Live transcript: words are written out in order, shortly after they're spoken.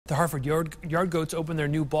The Hartford Yard Goats open their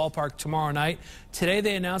new ballpark tomorrow night. Today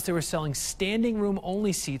they announced they were selling standing room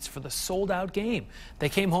only seats for the sold-out game. They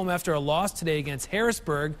came home after a loss today against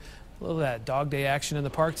Harrisburg. A little of that dog day action in the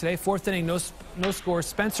park today. Fourth inning, no score.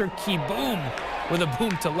 Spencer Key-boom with a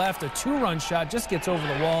boom to left. A two-run shot just gets over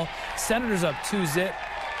the wall. Senators up 2-zip.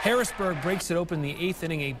 Harrisburg breaks it open in the eighth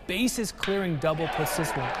inning. A bases-clearing double puts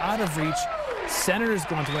this one out of reach. Senators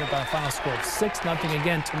going to win it by a final score of 6-0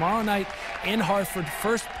 again tomorrow night in Hartford.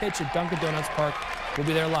 First pitch at Dunkin' Donuts Park. We'll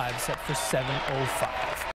be there live, set for 7:05.